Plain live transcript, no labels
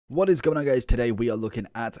What is going on, guys? Today we are looking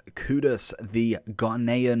at Kudus, the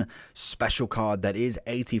Ghanaian special card that is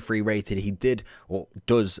 83 rated. He did or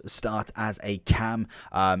does start as a cam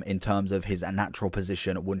in terms of his natural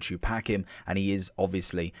position once you pack him, and he is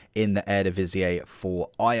obviously in the Eredivisie for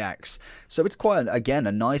Ajax. So it's quite, again,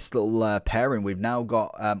 a nice little pairing. We've now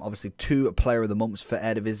got obviously two player of the months for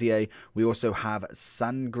Eredivisie. We also have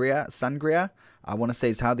Sangria. I want to say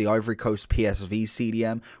it's how the Ivory Coast PSV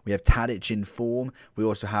CDM. We have Tadic in form. We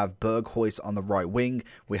also have Berghuis on the right wing.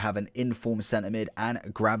 We have an informed centre mid and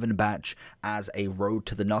Gravenbach as a road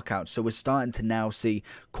to the knockout. So we're starting to now see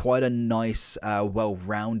quite a nice,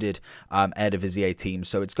 well-rounded Eredivisie team.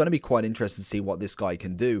 So it's going to be quite interesting to see what this guy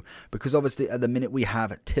can do, because obviously at the minute we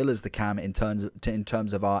have Till as the cam in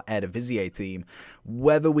terms of our Eredivisie team.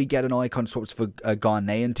 Whether we get an icon swaps for a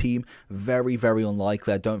Ghanaian team, very, very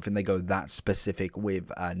unlikely. I don't think they go that specific with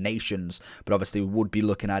nations, but obviously we would be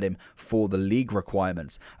looking at him for the league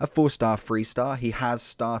requirements. A 4-star, 3-star. He has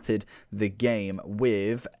started the game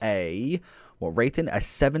with a rating? A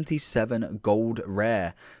 77 gold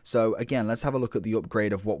rare. So again, let's have a look at the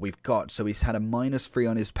upgrade of what we've got. So he's had a -3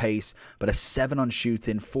 on his pace, but a 7 on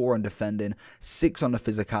shooting, 4 on defending, 6 on the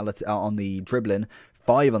physicality, on the dribbling,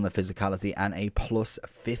 5 on the physicality, and a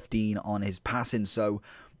 +15 on his passing. So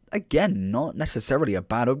again, not necessarily a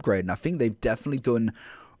bad upgrade, and I think they've definitely done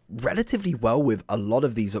relatively well with a lot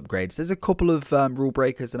of these upgrades. There's a couple of rule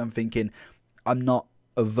breakers that I'm thinking I'm not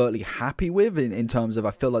overtly happy with in terms of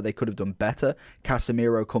I feel like they could have done better.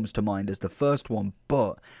 Casemiro comes to mind as the first one,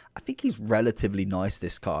 but I think he's relatively nice,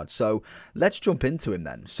 this card. So let's jump into him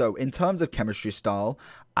then. So in terms of chemistry style,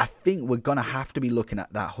 I think we're going to have to be looking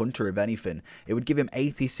at that Hunter, if anything. It would give him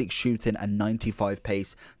 86 shooting and 95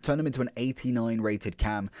 pace, turn him into an 89 rated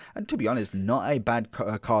cam, and to be honest, not a bad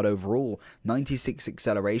card overall. 96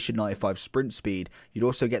 acceleration, 95 sprint speed. You'd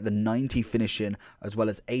also get the 90 finishing, as well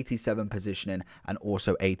as 87 positioning, and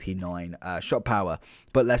also 89 shot power.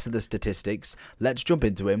 But less of the statistics. Let's jump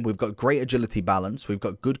into him. We've got great agility balance. We've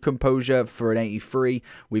got good composure for an 83.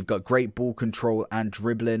 We've got great ball control and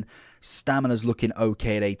dribbling. Stamina's looking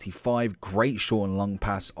okay at 85. Great short and long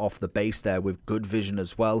pass off the base there with good vision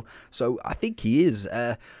as well. So I think he is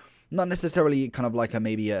not necessarily kind of like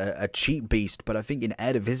maybe a cheap beast, but I think in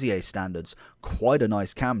Eredivisie standards, quite a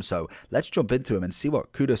nice cam. So let's jump into him and see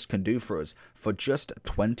what Kudus can do for us for just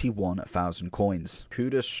 21,000 coins.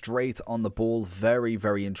 Kudus straight on the ball. Very,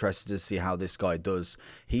 very interested to see how this guy does.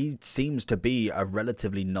 He seems to be a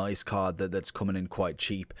relatively nice card that's coming in quite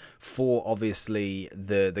cheap for obviously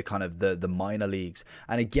the kind of the minor leagues.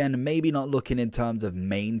 And again, maybe not looking in terms of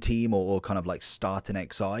main team or kind of like starting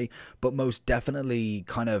XI, but most definitely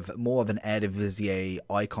kind of more of an Eredivisie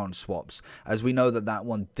icon swaps, as we know that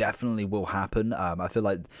one definitely will happen. I feel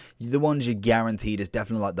like the ones you're guaranteed is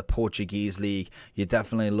definitely like the Portuguese league. You're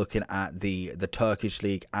definitely looking at the Turkish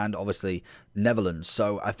league and obviously Netherlands.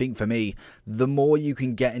 So I think for me, the more you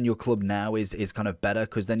can get in your club now is kind of better,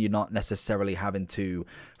 because then you're not necessarily having to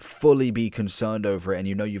fully be concerned over it, and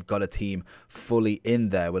you know you've got a team fully in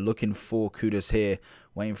there. We're looking for Kudus here,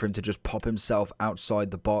 waiting for him to just pop himself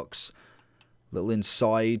outside the box. Little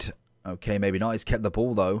inside. Okay, maybe not. He's kept the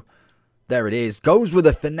ball, though. There it is. Goes with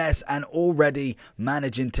a finesse and already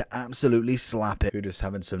managing to absolutely slap it. Kudus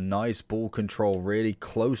having some nice ball control. Really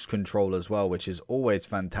close control as well, which is always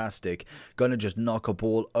fantastic. Going to just knock a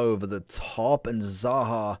ball over the top, and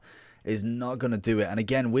Zaha is not going to do it. And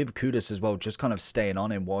again, with Kudus as well, just kind of staying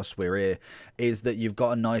on him whilst we're here, is that you've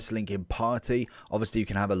got a nice link in Party. Obviously, you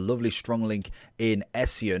can have a lovely strong link in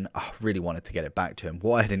Essien. I really wanted to get it back to him.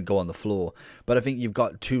 Why I didn't go on the floor. But I think you've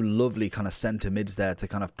got two lovely kind of centre mids there to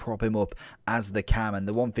kind of prop him up as the cam. And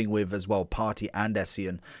the one thing with as well Party and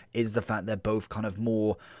Essien is the fact they're both kind of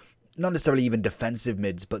more, not necessarily even defensive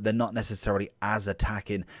mids, but they're not necessarily as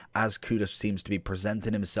attacking as Kudus seems to be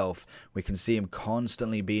presenting himself. We can see him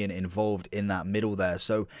constantly being involved in that middle there.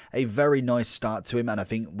 So a very nice start to him, and I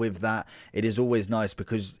think with that, it is always nice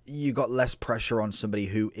because you got less pressure on somebody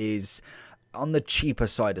who is on the cheaper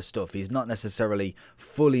side of stuff. He's not necessarily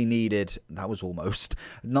fully needed. That was almost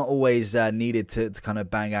not always needed to kind of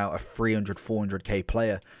bang out a 300, 400k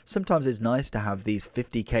player. Sometimes it's nice to have these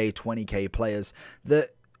 50k, 20k players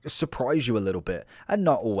that surprise you a little bit, and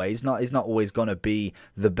not always. He's not always going to be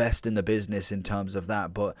the best in the business in terms of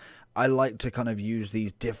that, but I like to kind of use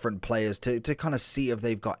these different players to kind of see if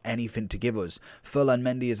they've got anything to give us. Ferland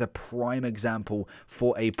Mendy is a prime example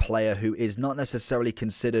for a player who is not necessarily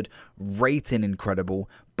considered rating incredible,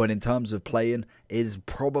 but in terms of playing is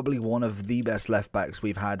probably one of the best left backs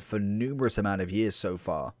we've had for numerous amount of years so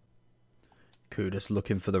far. Kudus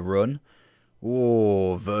looking for the run.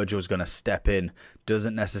 Oh, Virgil's going to step in.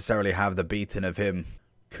 Doesn't necessarily have the beating of him.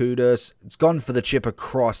 Kudus, it's gone for the chip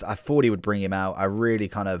across. I thought he would bring him out. I really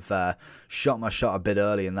kind of shot my shot a bit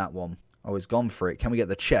early in that one. Oh, he's gone for it. Can we get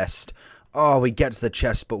the chest? Oh, he gets the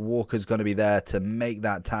chest, but Walker's going to be there to make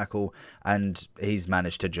that tackle, and he's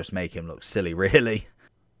managed to just make him look silly, really.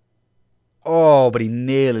 Oh, but he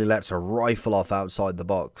nearly lets a rifle off outside the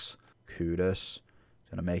box. Kudus.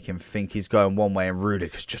 Going to make him think he's going one way, and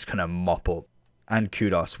Rudiger's just going to mop up. And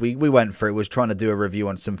Kudus. We went for it. Was trying to do a review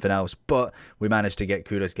on something else, but we managed to get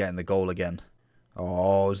Kudus getting the goal again.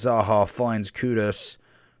 Oh, Zaha finds Kudus.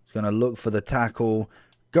 He's going to look for the tackle.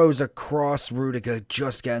 Goes across, Rudiger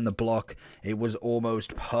just getting the block. It was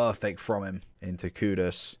almost perfect from him. Into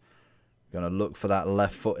Kudus. Gonna look for that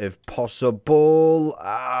left foot if possible.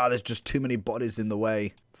 Ah, there's just too many bodies in the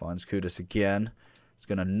way. Finds Kudus again. He's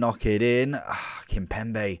gonna knock it in. Ah,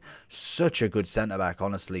 Kimpembe. Such a good centre-back,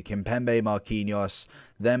 honestly. Kimpembe, Marquinhos.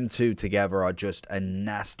 Them two together are just a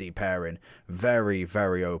nasty pairing. Very,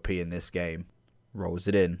 very OP in this game. Rolls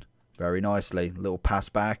it in. Very nicely. Little pass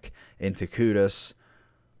back into Kudus.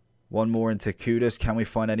 One more into Kudus. Can we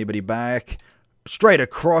find anybody back? Straight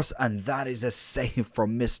across, and that is a save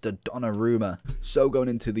from Mr. Donnarumma. So going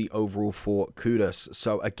into the overall for Kudus.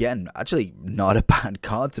 So again, actually not a bad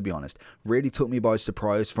card, to be honest. Really took me by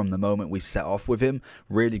surprise from the moment we set off with him.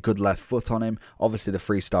 Really good left foot on him. Obviously the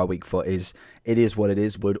 3-star weak foot is what it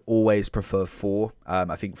is. Would always prefer 4.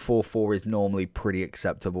 I think 4-4 is normally pretty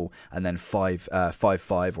acceptable, and then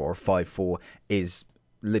 5-5 or 5-4 is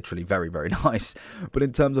literally very, very nice. But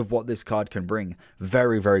in terms of what this card can bring,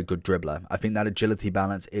 very, very good dribbler. I think that agility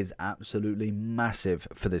balance is absolutely massive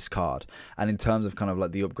for this card. And in terms of kind of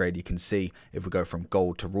like the upgrade, you can see if we go from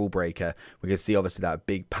gold to rule breaker, we can see obviously that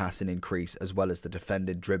big passing increase, as well as the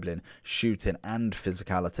defending, dribbling, shooting and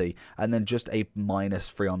physicality, and then just a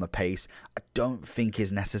 -3 on the pace. I don't think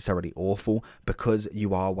is necessarily awful, because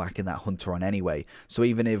you are whacking that hunter on anyway. So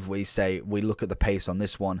even if we say we look at the pace on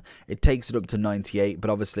this one, it takes it up to 98,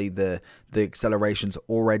 but obviously the acceleration's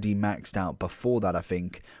already maxed out before that, I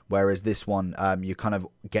think, whereas this one you're kind of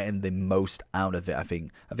getting the most out of it. I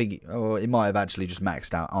think it might have actually just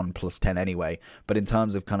maxed out on +10 anyway, but in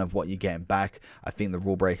terms of kind of what you're getting back, I think the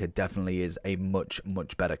rule breaker definitely is a much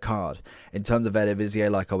better card. In terms of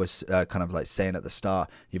Eredivisie, like I was kind of like saying at the start,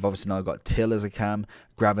 you've obviously now got Till as a cam,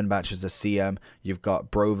 Gravenbach as a CM, you've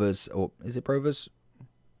got Brovers, or is it Brovers?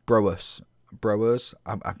 Brewers,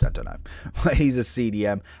 I don't know. He's a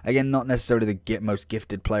CDM. Again, not necessarily the most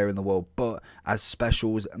gifted player in the world, but as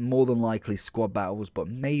specials, more than likely squad battles, but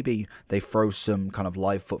maybe they throw some kind of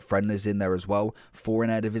live foot friendlies in there as well for an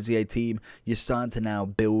Eredivisie team. You're starting to now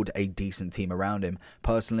build a decent team around him.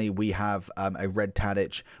 Personally, we have a Red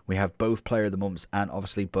Tadic, we have both player of the months, and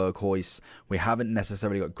obviously Berghuis. We haven't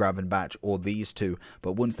necessarily got Gravenbach or these two,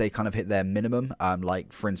 but once they kind of hit their minimum,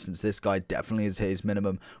 like for instance, this guy definitely has hit his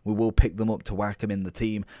minimum, we will pick them up to whack them in the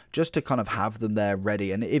team, just to kind of have them there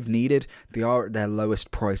ready, and if needed, they are at their lowest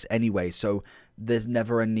price anyway, so there's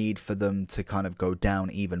never a need for them to kind of go down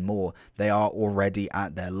even more. They are already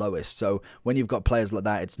at their lowest. So when you've got players like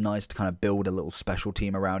that, it's nice to kind of build a little special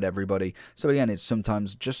team around everybody. So again, it's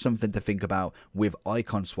sometimes just something to think about with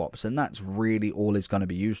icon swaps, and that's really all it's going to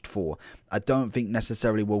be used for. I don't think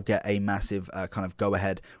necessarily we'll get a massive kind of go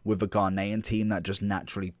ahead with a Ghanaian team. That just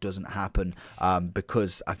naturally doesn't happen,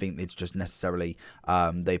 because I think it's just necessarily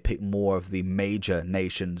they pick more of the major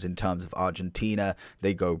nations in terms of Argentina,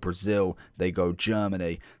 they go Brazil, they go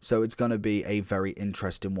Germany, so it's going to be a very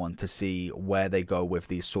interesting one to see where they go with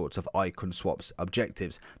these sorts of icon swaps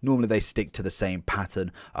objectives. Normally they stick to the same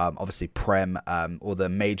pattern, obviously Prem or the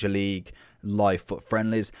Major League live foot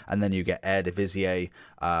friendlies, and then you get Eredivisie,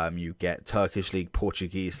 you get Turkish League,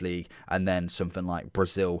 Portuguese League, and then something like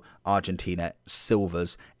Brazil, Argentina,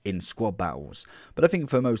 Silvers in squad battles. But I think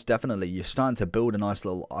for most definitely, you're starting to build a nice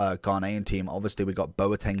little Ghanaian team. Obviously, we got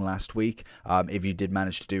Boateng last week. If you did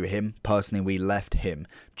manage to do him, personally, we left him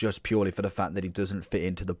just purely for the fact that he doesn't fit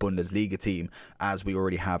into the Bundesliga team, as we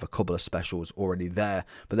already have a couple of specials already there.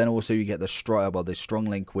 But then also you get the strong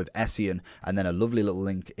link with Essien, and then a lovely little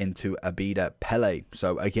link into Abida Pele.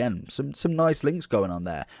 So again, some nice links going on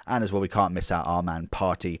there, and as well, we can't miss out our man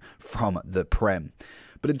Partey from the Prem.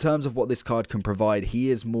 But in terms of what this card can provide,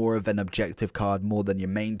 he is more of an objective card more than your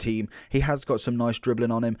main team. He has got some nice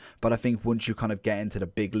dribbling on him, but I think once you kind of get into the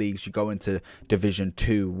big leagues, you go into Division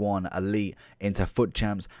 2, 1, Elite, into Foot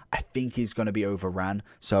Champs, I think he's going to be overran.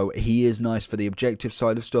 So he is nice for the objective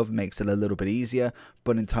side of stuff, makes it a little bit easier.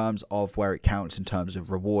 But in terms of where it counts in terms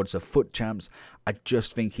of rewards of Foot Champs, I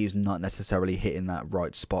just think he's not necessarily hitting that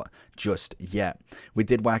right spot just yet. We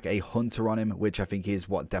did whack a Hunter on him, which I think is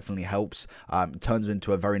what definitely helps. Turns him into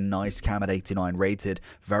a very nice cam at 89 rated,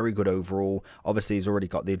 very good overall. Obviously, he's already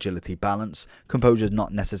got the agility balance. Composure is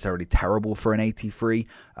not necessarily terrible for an 83.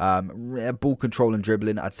 Ball control and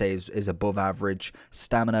dribbling, I'd say, is above average.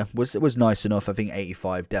 Stamina was nice enough. I think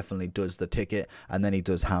 85 definitely does the ticket, and then he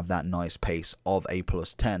does have that nice pace of a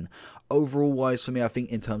 +10. Overall wise for me, I think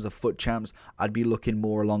in terms of FUT champs, I'd be looking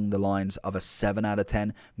more along the lines of a 7 out of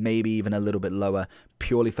 10, maybe even a little bit lower,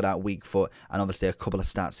 purely for that weak foot, and obviously a couple of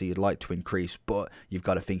stats that you'd like to increase, but you've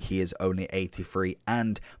got to think he is only 83,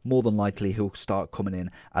 and more than likely he'll start coming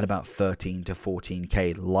in at about 13 to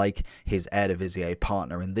 14k, like his Eredivisie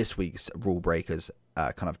partner in this week's Rule Breakers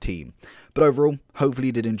kind of team. But overall, hopefully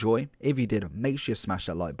you did enjoy. If you did, make sure you smash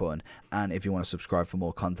that like button, and if you want to subscribe for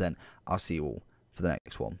more content, I'll see you all for the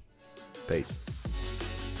next one. Peace.